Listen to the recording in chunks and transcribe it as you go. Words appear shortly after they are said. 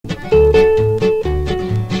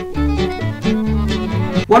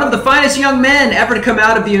One of the finest young men ever to come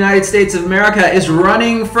out of the United States of America is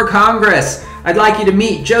running for Congress. I'd like you to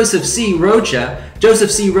meet Joseph C. Rocha. Joseph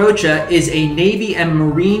C. Rocha is a Navy and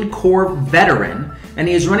Marine Corps veteran, and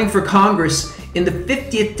he is running for Congress in the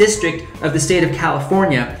 50th District of the state of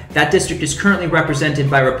California. That district is currently represented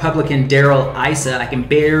by Republican Darrell Issa. I can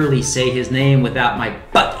barely say his name without my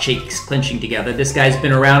butt cheeks clenching together. This guy's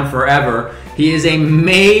been around forever. He is a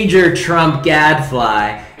major Trump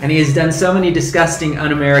gadfly, and he has done so many disgusting,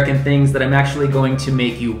 un-American things that I'm actually going to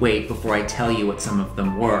make you wait before I tell you what some of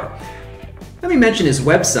them were. Let me mention his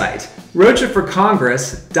website,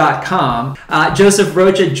 rochaforcongress.com. Joseph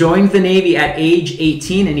Rocha joined the Navy at age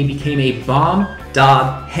 18 and he became a bomb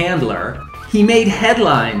dog handler. He made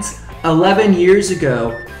headlines 11 years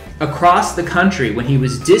ago across the country when he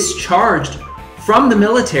was discharged from the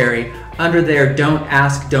military under their don't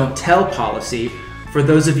ask, don't tell policy. For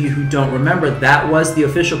those of you who don't remember, that was the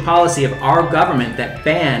official policy of our government that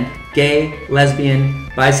banned gay,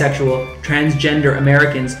 lesbian, bisexual, transgender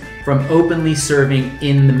Americans from openly serving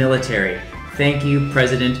in the military. Thank you,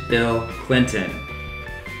 President Bill Clinton.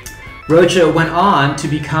 Rocha went on to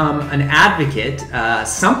become an advocate,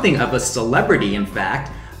 something of a celebrity in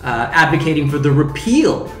fact, advocating for the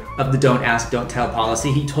repeal of the don't ask, don't tell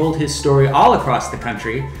policy. He told his story all across the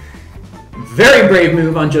country. Very brave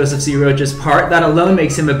move on Joseph C. Rocha's part. That alone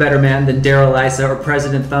makes him a better man than Darrell Issa or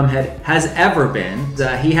President Thumbhead has ever been.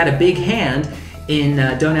 He had a big hand in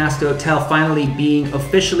Don't Ask, Don't Tell finally being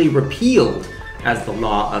officially repealed as the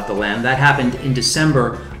law of the land. That happened in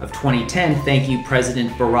December of 2010. Thank you,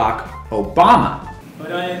 President Barack Obama.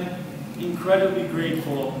 But I am incredibly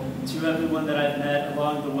grateful to everyone that I've met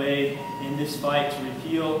along the way in this fight to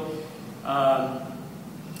repeal.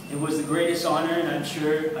 It was the greatest honor, and I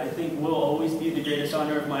think will always be the greatest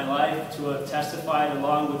honor of my life to have testified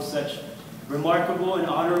along with such remarkable and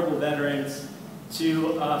honorable veterans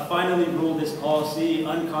to finally rule this policy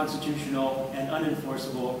unconstitutional and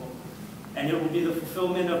unenforceable. And it will be the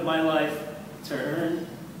fulfillment of my life to earn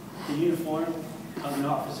the uniform of an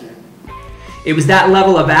officer. It was that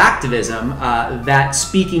level of activism, that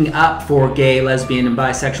speaking up for gay, lesbian, and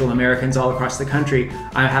bisexual Americans all across the country,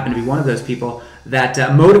 I happen to be one of those people, that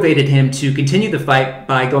motivated him to continue the fight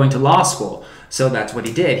by going to law school. So that's what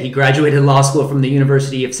he did. He graduated law school from the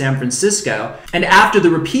University of San Francisco. And after the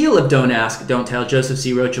repeal of Don't Ask, Don't Tell, Joseph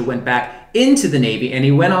C. Rocha went back into the Navy and he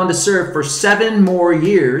went on to serve for 7 more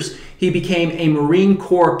years. He became a Marine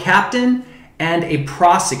Corps captain and a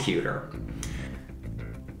prosecutor.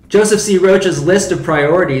 Joseph C. Rocha's list of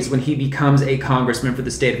priorities when he becomes a congressman for the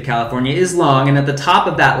state of California is long, and at the top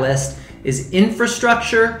of that list is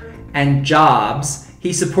infrastructure and jobs.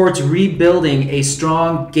 He supports rebuilding a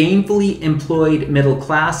strong, gainfully employed middle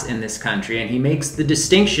class in this country, and he makes the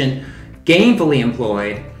distinction, gainfully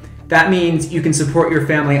employed. That means you can support your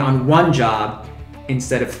family on 1 job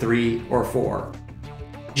instead of 3 or 4.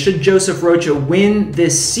 Should Joseph Rocha win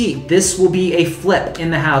this seat, this will be a flip in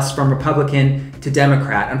the House from Republican to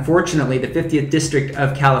Democrat. Unfortunately, the 50th District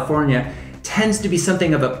of California tends to be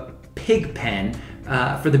something of a pig pen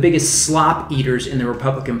for the biggest slop eaters in the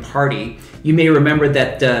Republican Party. You may remember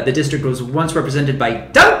that the district was once represented by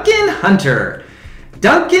Duncan Hunter.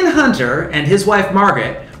 Duncan Hunter and his wife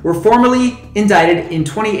Margaret were formally indicted in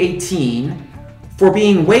 2018 for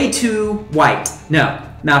being way too white. No,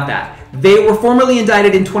 not that. They were formally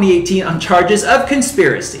indicted in 2018 on charges of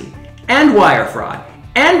conspiracy and wire fraud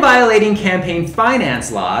and violating campaign finance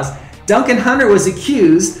laws. Duncan Hunter was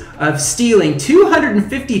accused of stealing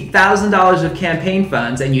 $250,000 of campaign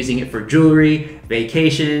funds and using it for jewelry,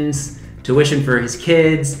 vacations, tuition for his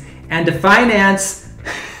kids, and to finance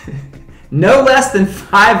no less than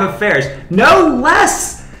 5 affairs. No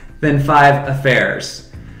less than 5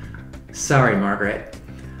 affairs. Sorry, Margaret.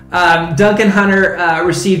 Duncan Hunter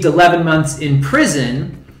received 11 months in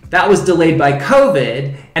prison. That was delayed by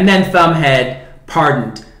COVID, and then Thumbhead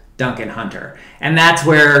pardoned Duncan Hunter. And that's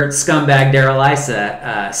where scumbag Darrell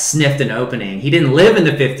Issa sniffed an opening. He didn't live in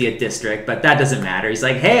the 50th District, but that doesn't matter. He's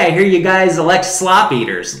like, hey, I hear you guys elect slop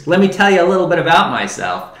eaters. Let me tell you a little bit about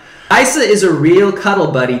myself. Issa is a real cuddle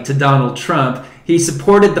buddy to Donald Trump. He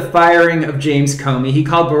supported the firing of James Comey. He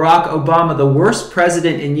called Barack Obama the worst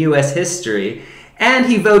president in U.S. history. And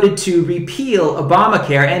he voted to repeal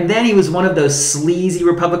Obamacare, and then he was one of those sleazy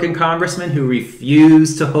Republican congressmen who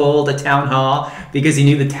refused to hold a town hall because he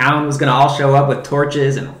knew the town was going to all show up with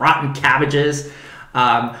torches and rotten cabbages.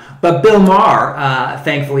 But Bill Maher,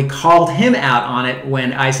 thankfully, called him out on it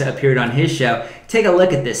when Issa appeared on his show. Take a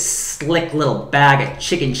look at this slick little bag of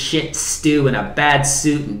chicken shit stew in a bad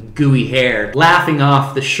suit and gooey hair, laughing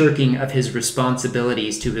off the shirking of his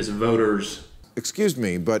responsibilities to his voters. excuse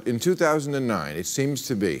me, but in 2009, it seems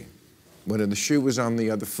to be, when the shoe was on the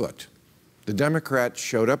other foot, the Democrats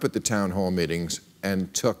showed up at the town hall meetings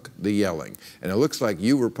and took the yelling. And it looks like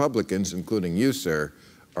you Republicans, including you, sir,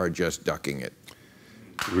 are just ducking it.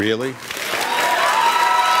 Really?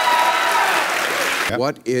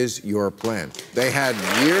 What is your plan? They had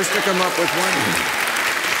years to come up with one.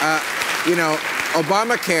 You know,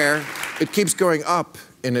 Obamacare, it keeps going up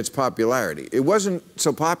in its popularity. It wasn't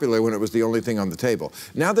so popular when it was the only thing on the table.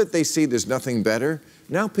 Now that they see there's nothing better,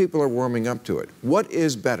 now people are warming up to it. What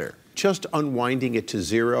is better? Just unwinding it to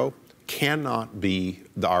zero cannot be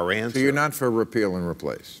our answer. So you're not for repeal and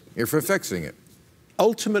replace. You're for fixing it.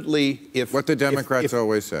 Ultimately, if what the Democrats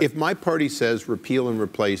always say. If my party says repeal and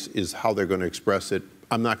replace is how they're going to express it,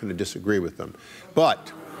 I'm not going to disagree with them.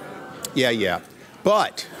 But,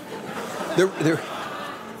 but,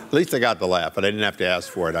 at least I got the laugh, but I didn't have to ask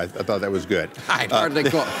for it. I thought that was good. I'd hardly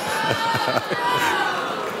call.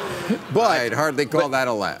 I'd hardly call that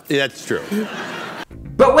a laugh. That's true.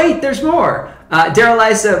 But wait, there's more. Darrell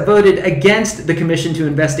Issa voted against the commission to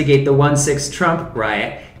investigate the 1/6 Trump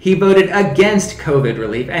riot. He voted against COVID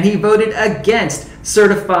relief, and he voted against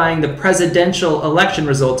certifying the presidential election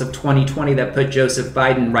results of 2020 that put Joseph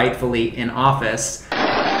Biden rightfully in office.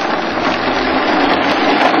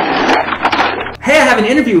 Hey, I have an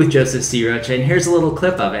interview with Joseph C. Rocha, and here's a little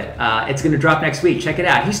clip of it. It's going to drop next week. Check it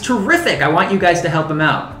out. He's terrific. I want you guys to help him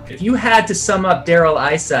out. If you had to sum up Darrell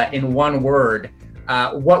Issa in one word,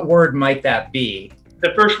 what word might that be?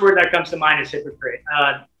 The first word that comes to mind is hypocrite.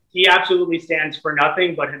 He absolutely stands for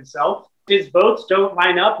nothing but himself. His votes don't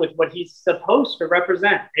line up with what he's supposed to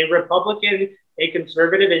represent. A Republican, a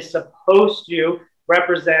conservative is supposed to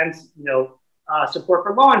represent, support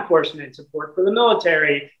for law enforcement, support for the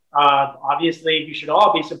military. Obviously, you should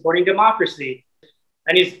all be supporting democracy.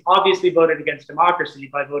 And he's obviously voted against democracy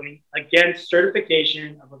by voting against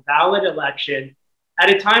certification of a valid election at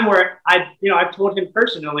a time where I've told him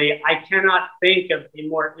personally, I cannot think of a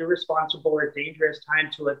more irresponsible or dangerous time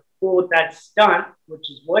to have pulled that stunt, which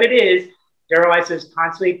is what it is. Darrell Issa is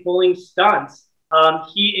constantly pulling stunts.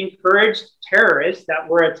 He encouraged terrorists that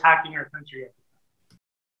were attacking our country.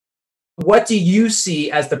 What do you see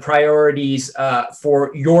as the priorities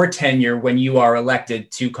for your tenure when you are elected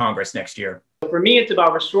to Congress next year? For me, it's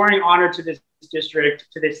about restoring honor to this district,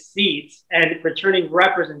 to this seat, and returning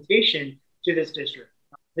representation to this district.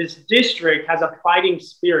 This district has a fighting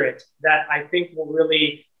spirit that I think will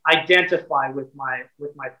really identify with my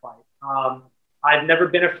fight. I've never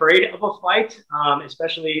been afraid of a fight,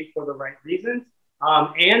 especially for the right reasons.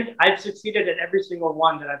 And I've succeeded at every single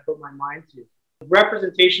one that I put my mind to.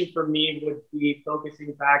 Representation for me would be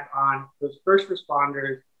focusing back on those first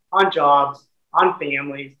responders, on jobs, on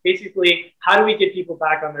families. Basically, how do we get people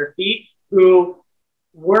back on their feet who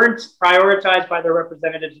weren't prioritized by their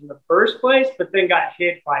representatives in the first place, but then got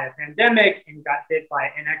hit by a pandemic and got hit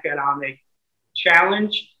by an economic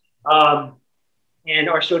challenge, and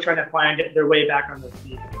are still trying to find their way back on their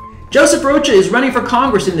feet. Joseph Rocha is running for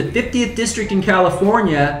Congress in the 50th District in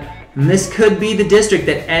California, and this could be the district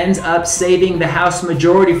that ends up saving the House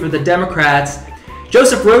majority for the Democrats.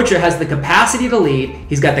 Joseph Rocha has the capacity to lead.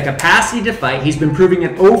 He's got the capacity to fight. He's been proving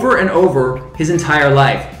it over and over his entire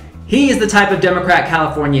life. He is the type of Democrat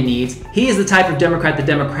California needs. He is the type of Democrat the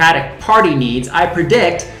Democratic Party needs. I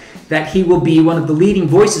predict that he will be one of the leading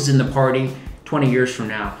voices in the party 20 years from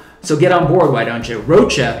now. So get on board, why don't you?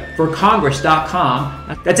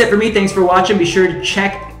 RochaForCongress.com. That's it for me. Thanks for watching. Be sure to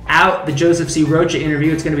check out the Joseph C. Rocha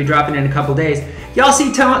interview. It's going to be dropping in a couple days. Y'all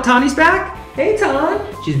see Tawny's back? Hey, Ton.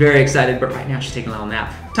 She's very excited, but right now she's taking a little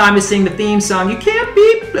nap. Time to sing the theme song. You can't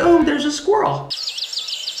beat. Oh, there's a squirrel.